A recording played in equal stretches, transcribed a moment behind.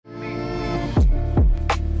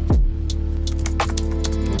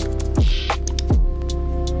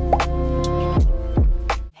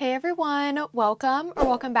welcome or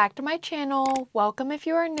welcome back to my channel. Welcome if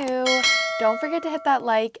you are new. Don't forget to hit that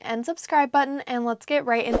like and subscribe button, and let's get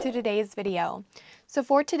right into today's video. So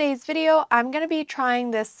for today's video, I'm going to be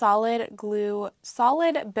trying this solid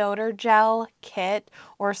builder gel kit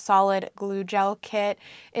or solid glue gel kit.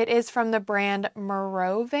 It is from the brand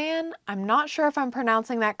Morovan. I'm not sure if I'm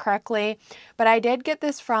pronouncing that correctly, but I did get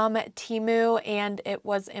this from Temu and it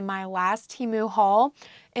was in my last Temu haul.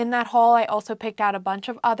 In that haul, I also picked out a bunch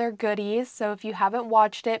of other goodies, so if you haven't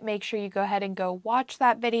watched it, make sure you go ahead and go watch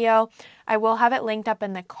that video. I will have it linked up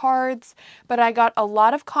in the cards, but I got a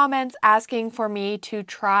lot of comments asking for me to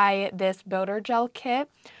try this builder gel kit.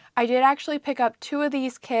 I did actually pick up two of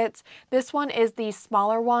these kits. This one is the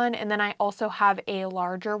smaller one, and then I also have a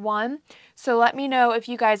larger one. So let me know if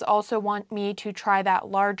you guys also want me to try that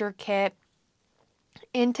larger kit.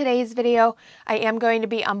 In today's video, I am going to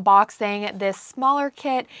be unboxing this smaller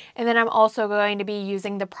kit, and then I'm also going to be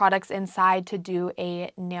using the products inside to do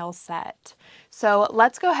a nail set. So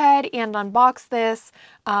let's go ahead and unbox this.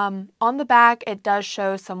 On the back, it does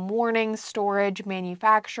show some warnings: storage,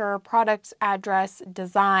 manufacturer, products, address,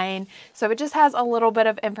 design. So it just has a little bit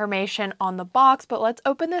of information on the box, but let's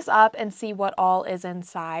open this up and see what all is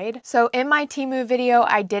inside. So in my Temu video,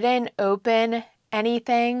 I didn't open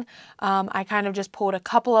anything. I kind of just pulled a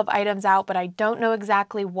couple of items out, but I don't know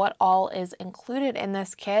exactly what all is included in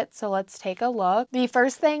this kit. So let's take a look. The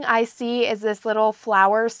first thing I see is this little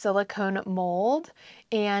flower silicone mold,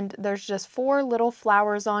 and there's just 4 little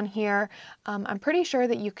flowers on here. I'm pretty sure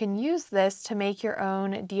that you can use this to make your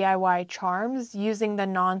own DIY charms using the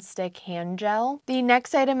non-stick hand gel. The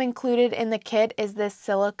next item included in the kit is this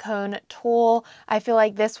silicone tool. I feel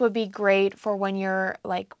like this would be great for when you're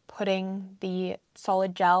like putting the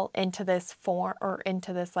solid gel into this form or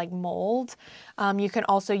into this like mold. You can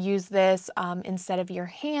also use this instead of your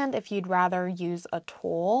hand if you'd rather use a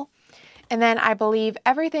tool. And then I believe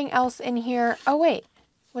everything else in here, oh wait,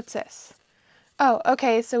 what's this? Oh,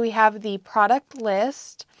 okay, so we have the product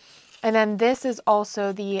list, and then this is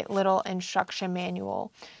also the little instruction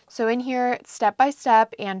manual. So in here, step by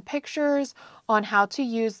step and pictures on how to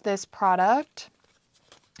use this product.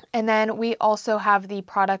 And then we also have the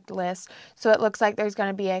product list. So it looks like there's going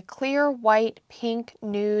to be a clear, white, pink,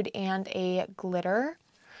 nude, and a glitter.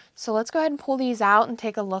 So let's go ahead and pull these out and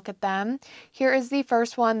take a look at them. Here is the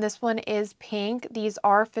first one. This one is pink. These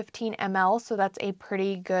are 15 ml, so that's a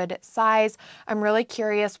pretty good size. I'm really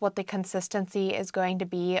curious what the consistency is going to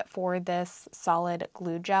be for this solid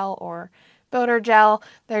glue gel or builder gel.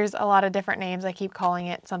 There's a lot of different names. I keep calling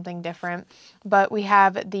it something different. But we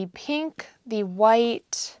have the pink, the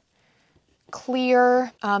white,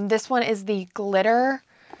 clear. This one is the glitter.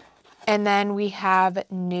 And then we have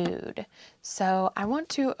nude. So I want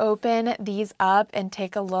to open these up and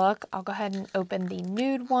take a look. I'll go ahead and open the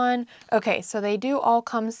nude one. Okay, so they do all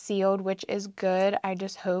come sealed, which is good. I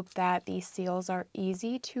just hope that these seals are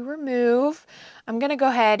easy to remove. I'm going to go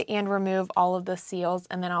ahead and remove all of the seals,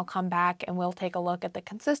 and then I'll come back and we'll take a look at the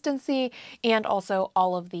consistency and also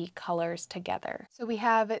all of the colors together. So we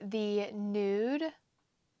have the nude,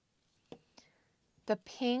 the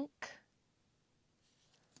pink,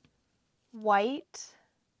 white,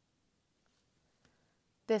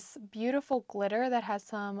 this beautiful glitter that has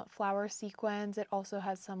some flower sequins. It also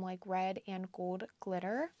has some like red and gold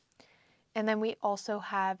glitter. And then we also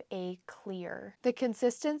have a clear. The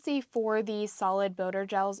consistency for these solid builder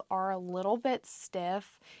gels are a little bit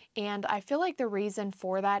stiff, and I feel like the reason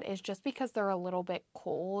for that is just because they're a little bit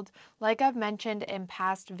cold. Like I've mentioned in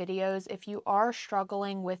past videos, if you are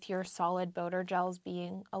struggling with your solid builder gels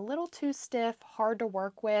being a little too stiff, hard to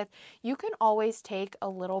work with, you can always take a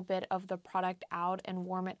little bit of the product out and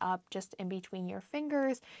warm it up just in between your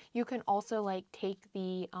fingers. You can also like take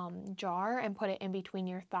the jar and put it in between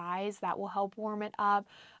your thighs. That will help warm it up.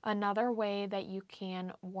 Another way that you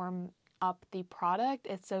can warm up the product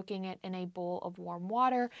is soaking it in a bowl of warm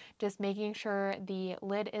water, just making sure the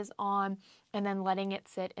lid is on and then letting it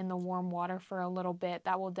sit in the warm water for a little bit.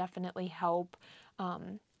 That will definitely help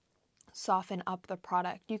soften up the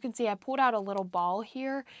product. You can see I pulled out a little ball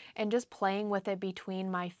here, and just playing with it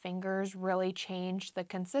between my fingers really changed the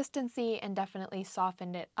consistency and definitely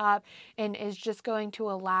softened it up, and is just going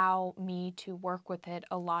to allow me to work with it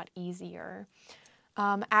a lot easier.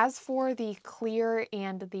 As for the clear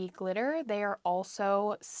and the glitter, they are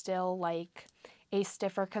also still like a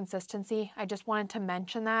stiffer consistency. I just wanted to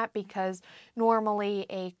mention that because normally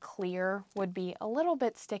a clear would be a little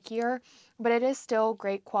bit stickier, but it is still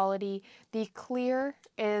great quality. The clear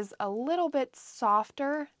is a little bit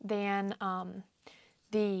softer than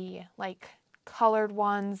the like colored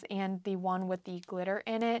ones and the one with the glitter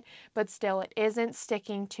in it, but still it isn't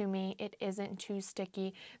sticking to me. It isn't too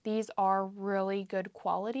sticky. These are really good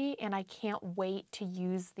quality and I can't wait to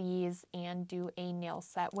use these and do a nail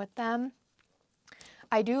set with them.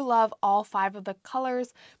 I do love all 5 of the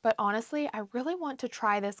colors, but honestly, I really want to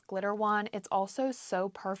try this glitter one. It's also so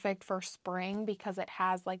perfect for spring because it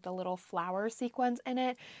has like the little flower sequins in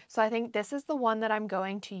it. So I think this is the one that I'm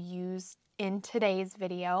going to use in today's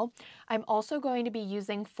video. I'm also going to be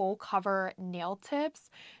using full cover nail tips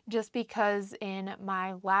just because in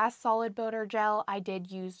my last solid builder gel, I did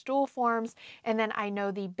use dual forms, and then I know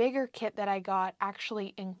the bigger kit that I got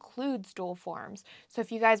actually includes dual forms. So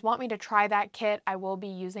if you guys want me to try that kit, I will be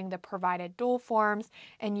using the provided dual forms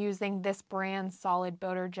and using this brand solid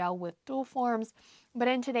builder gel with dual forms. But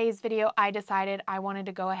in today's video, I decided I wanted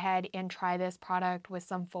to go ahead and try this product with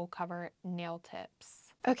some full cover nail tips.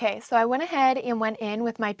 Okay, so I went ahead and went in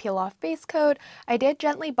with my peel off base coat. I did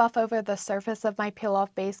gently buff over the surface of my peel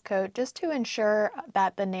off base coat just to ensure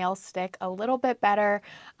that the nails stick a little bit better.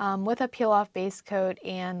 With a peel off base coat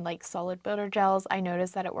and like solid builder gels, I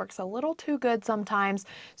noticed that it works a little too good sometimes.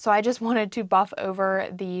 So I just wanted to buff over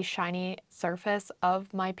the shiny surface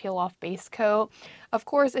of my peel off base coat. Of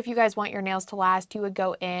course, if you guys want your nails to last, you would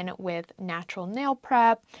go in with natural nail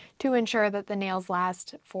prep to ensure that the nails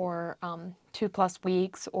last for 2+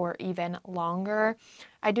 weeks or even longer.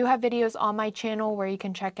 I do have videos on my channel where you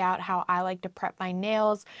can check out how I like to prep my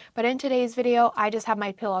nails, but in today's video, I just have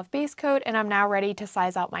my peel off base coat and I'm now ready to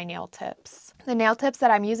size out my nail tips. The nail tips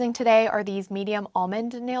that I'm using today are these medium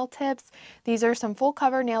almond nail tips. These are some full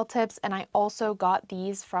cover nail tips and I also got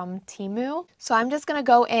these from Temu. So I'm just gonna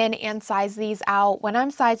go in and size these out. When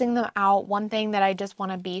I'm sizing them out, one thing that I just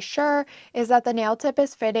wanna be sure is that the nail tip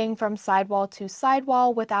is fitting from sidewall to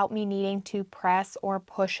sidewall without me needing to press or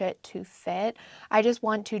push it to fit. I just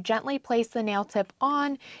want to gently place the nail tip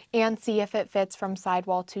on and see if it fits from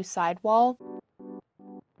sidewall to sidewall.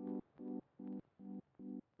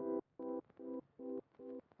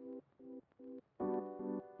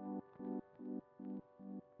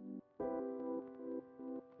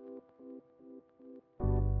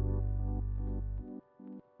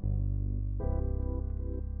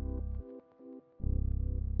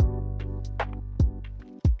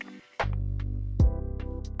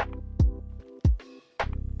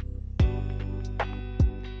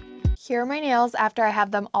 Here are my nails after I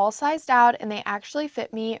have them all sized out and they actually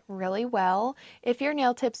fit me really well. If your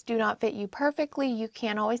nail tips do not fit you perfectly, you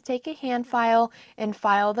can always take a hand file and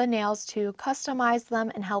file the nails to customize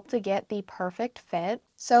them and help to get the perfect fit.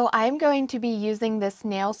 So I'm going to be using this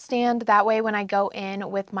nail stand. That way when I go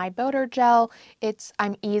in with my builder gel,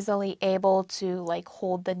 I'm easily able to like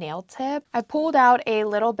hold the nail tip. I pulled out a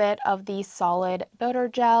little bit of the solid builder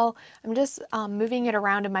gel. I'm just moving it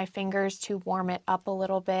around in my fingers to warm it up a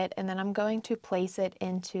little bit, and then I'm going to place it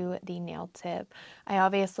into the nail tip. I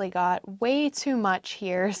obviously got way too much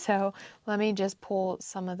here, so let me just pull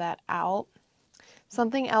some of that out.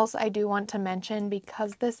 Something else I do want to mention,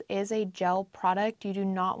 because this is a gel product, you do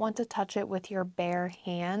not want to touch it with your bare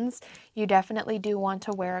hands. You definitely do want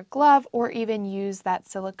to wear a glove or even use that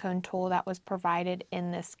silicone tool that was provided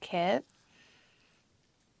in this kit.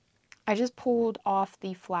 I just pulled off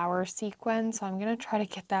the flower sequin, so I'm going to try to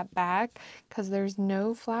get that back because there's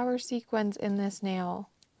no flower sequins in this nail.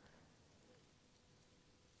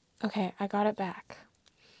 Okay, I got it back.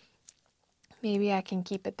 Maybe I can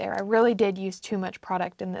keep it there. I really did use too much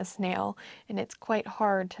product in this nail, and it's quite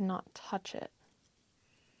hard to not touch it.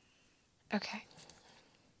 Okay.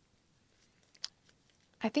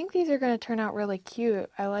 I think these are going to turn out really cute.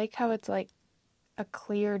 I like how it's like a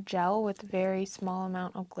clear gel with very small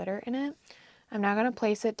amount of glitter in it. I'm now going to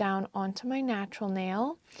place it down onto my natural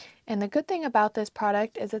nail. And the good thing about this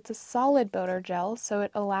product is it's a solid builder gel, so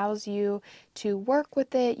it allows you to work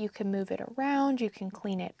with it. You can move it around, you can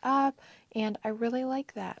clean it up, and I really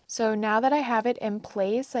like that. So now that I have it in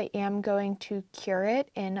place, I am going to cure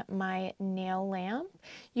it in my nail lamp.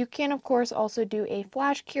 You can, of course, also do a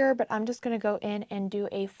flash cure, but I'm just going to go in and do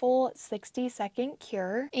a full 60-second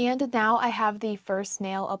cure. And now I have the first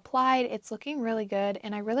nail applied. It's looking really good,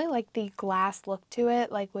 and I really like the glass look to it,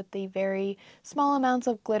 like with the very small amounts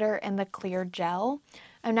of glitter and the clear gel.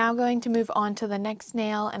 I'm now going to move on to the next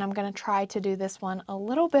nail, and I'm going to try to do this one a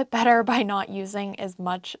little bit better by not using as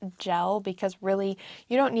much gel, because really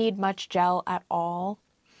you don't need much gel at all.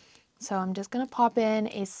 So I'm just going to pop in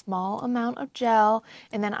a small amount of gel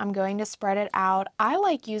and then I'm going to spread it out. I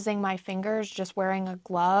like using my fingers, just wearing a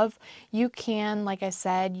glove. You can, like I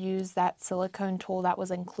said, use that silicone tool that was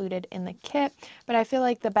included in the kit, but I feel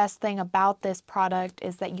like the best thing about this product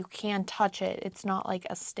is that you can touch it. It's not like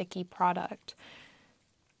a sticky product.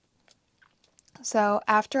 So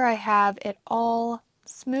after I have it all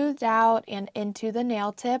smoothed out and into the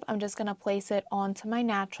nail tip, I'm just going to place it onto my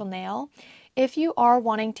natural nail. If you are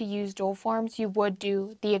wanting to use dual forms, you would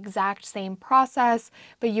do the exact same process,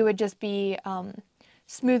 but you would just be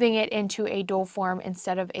smoothing it into a dual form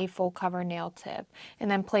instead of a full cover nail tip,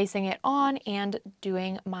 and then placing it on and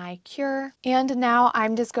doing my cure. And now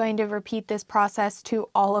I'm just going to repeat this process to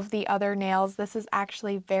all of the other nails. This is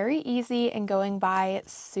actually very easy and going by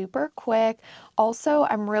super quick. Also,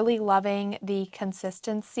 I'm really loving the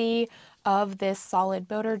consistency of this solid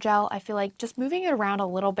builder gel. I feel like just moving it around a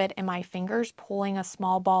little bit in my fingers, pulling a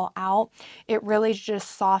small ball out, it really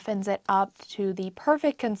just softens it up to the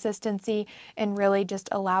perfect consistency and really just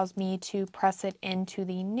allows me to press it into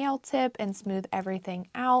the nail tip and smooth everything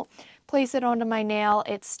out. Place it onto my nail.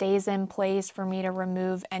 It stays in place for me to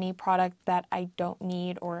remove any product that I don't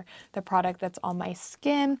need or the product that's on my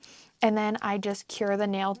skin. And then I just cure the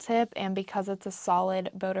nail tip, and because it's a solid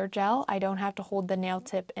builder gel, I don't have to hold the nail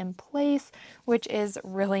tip in place, which is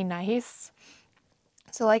really nice.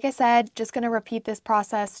 So like I said, just going to repeat this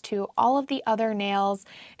process to all of the other nails,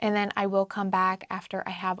 and then I will come back after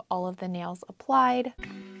I have all of the nails applied.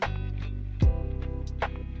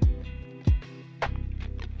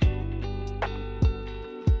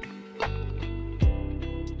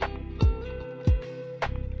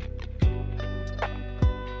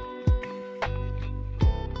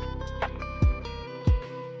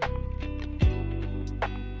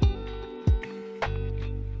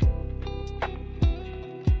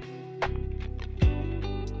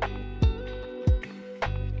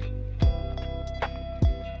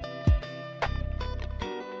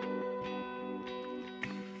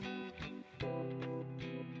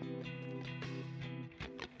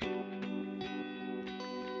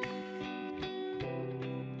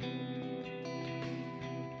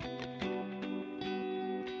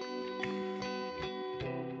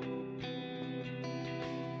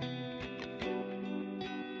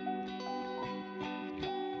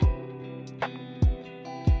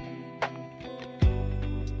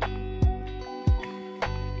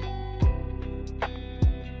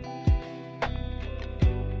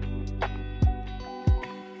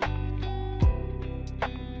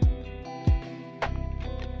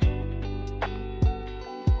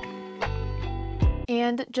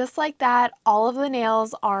 And just like that, all of the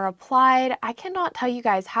nails are applied. I cannot tell you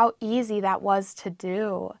guys how easy that was to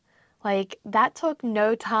do. Like, that took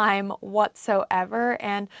no time whatsoever,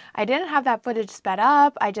 and I didn't have that footage sped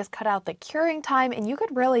up. I just cut out the curing time, and you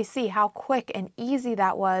could really see how quick and easy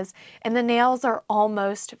that was, and the nails are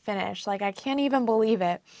almost finished. Like, I can't even believe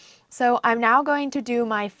it. So I'm now going to do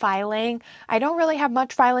my filing. I don't really have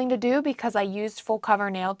much filing to do because I used full cover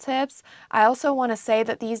nail tips. I also want to say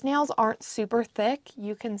that these nails aren't super thick.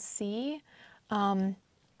 You can see. I'm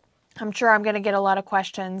sure I'm going to get a lot of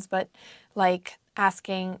questions, but like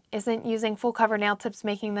asking, isn't using full cover nail tips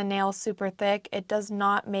making the nails super thick? It does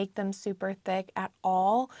not make them super thick at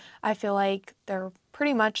all. I feel like they're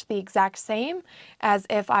pretty much the exact same as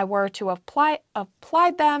if I were to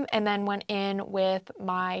applied them and then went in with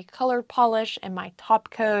my colored polish and my top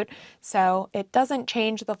coat. So it doesn't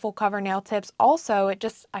change the full cover nail tips. Also,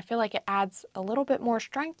 I feel like it adds a little bit more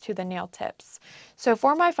strength to the nail tips. So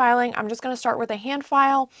for my filing, I'm just going to start with a hand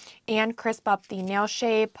file and crisp up the nail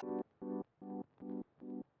shape.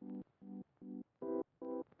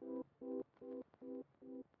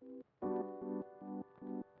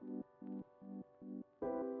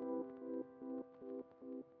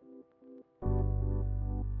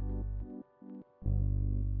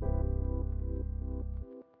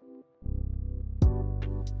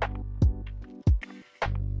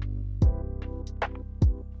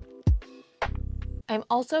 I'm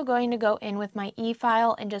also going to go in with my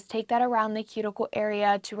e-file and just take that around the cuticle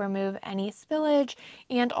area to remove any spillage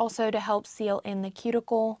and also to help seal in the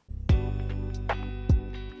cuticle.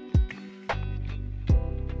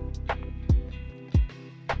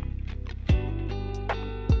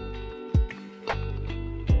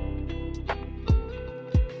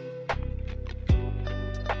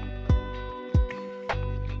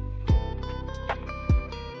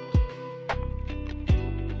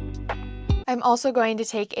 I'm also going to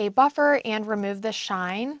take a buffer and remove the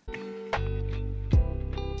shine.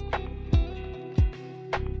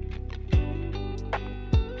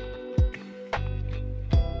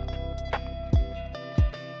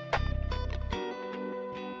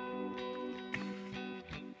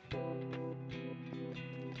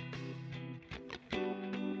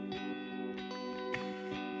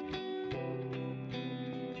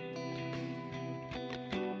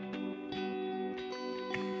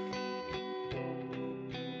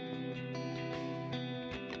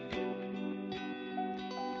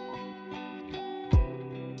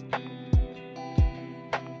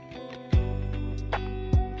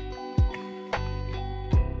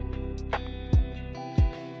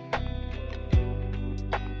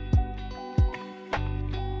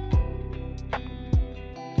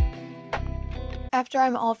 After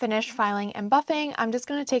I'm all finished filing and buffing, I'm just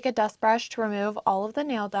going to take a dust brush to remove all of the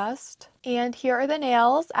nail dust. And here are the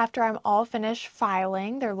nails after I'm all finished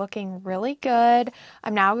filing. They're looking really good.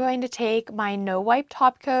 I'm now going to take my no wipe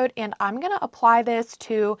top coat and I'm going to apply this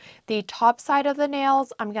to the top side of the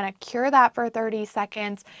nails. I'm going to cure that for 30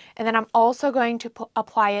 seconds. And then I'm also going to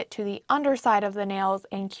apply it to the underside of the nails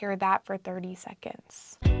and cure that for 30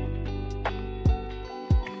 seconds.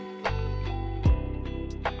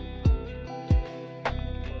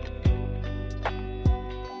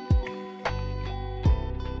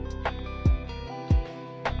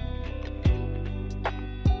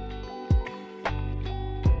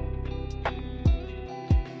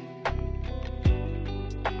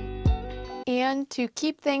 And to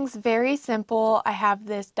keep things very simple, I have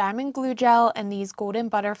this diamond glue gel and these golden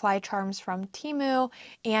butterfly charms from Temu,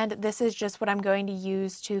 and this is just what I'm going to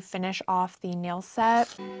use to finish off the nail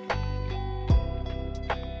set.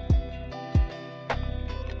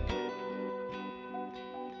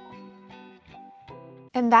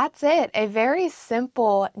 And that's it, a very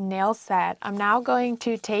simple nail set. I'm now going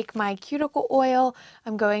to take my cuticle oil,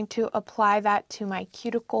 I'm going to apply that to my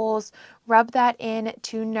cuticles, rub that in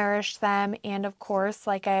to nourish them, and of course,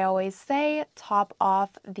 like I always say, top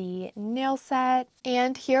off the nail set.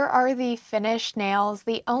 And here are the finished nails.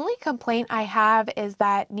 The only complaint I have is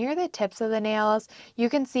that near the tips of the nails, you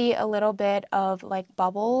can see a little bit of like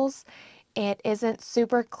bubbles. It isn't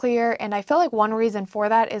super clear, and I feel like one reason for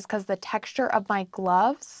that is because the texture of my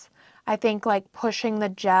gloves, I think like pushing the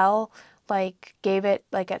gel like gave it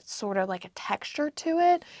like a sort of like a texture to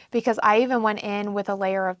it, because I even went in with a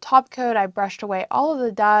layer of top coat. I brushed away all of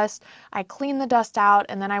the dust, I cleaned the dust out,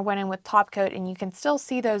 and then I went in with top coat and you can still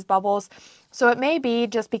see those bubbles. So it may be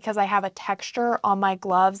just because I have a texture on my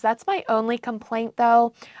gloves. That's my only complaint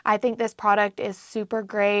though. I think this product is super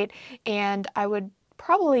great, and I would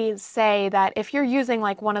probably say that if you're using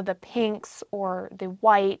like one of the pinks or the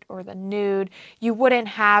white or the nude, you wouldn't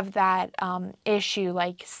have that issue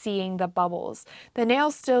like seeing the bubbles. The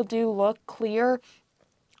nails still do look clear,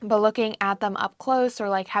 but looking at them up close or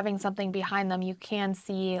like having something behind them, you can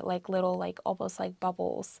see like little like almost like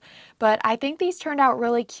bubbles. But I think these turned out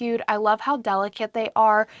really cute. I love how delicate they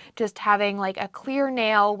are, just having like a clear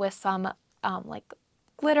nail with some like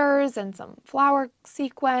glitters and some flower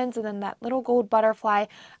sequins and then that little gold butterfly.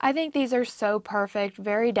 I think these are so perfect,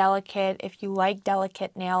 very delicate. If you like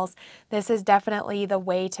delicate nails, this is definitely the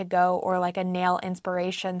way to go, or like a nail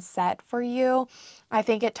inspiration set for you. I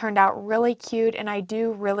think it turned out really cute, and I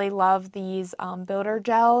do really love these builder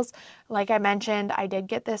gels. Like I mentioned, I did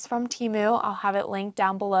get this from Temu. I'll have it linked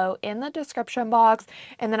down below in the description box.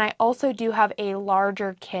 And then I also do have a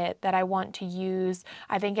larger kit that I want to use.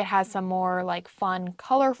 I think it has some more like fun,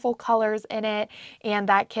 colorful colors in it. And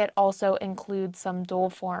that kit also includes some dual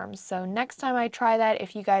forms. So next time I try that,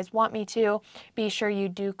 if you guys want me to, be sure you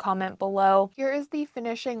do comment below. Here is the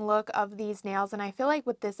finishing look of these nails. And I feel like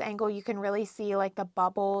with this angle, you can really see like the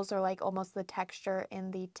bubbles or like almost the texture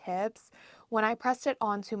in the tips. When I pressed it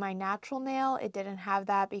onto my natural nail, it didn't have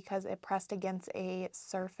that because it pressed against a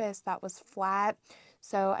surface that was flat.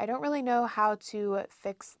 So I don't really know how to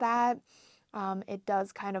fix that. It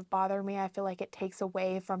does kind of bother me. I feel like it takes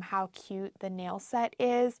away from how cute the nail set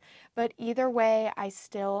is. But either way, I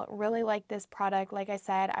still really like this product. Like I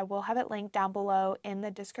said, I will have it linked down below in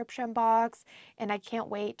the description box. And I can't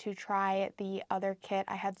wait to try the other kit.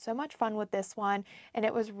 I had so much fun with this one, and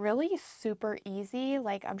it was really super easy.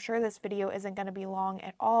 Like, I'm sure this video isn't going to be long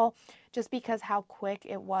at all, just because how quick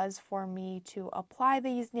it was for me to apply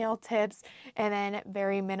these nail tips, and then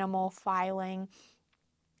very minimal filing.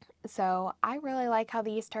 So I really like how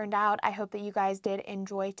these turned out. I hope that you guys did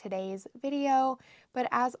enjoy today's video. But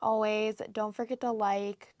as always, don't forget to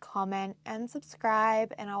like, comment, and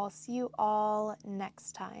subscribe, and I will see you all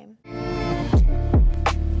next time.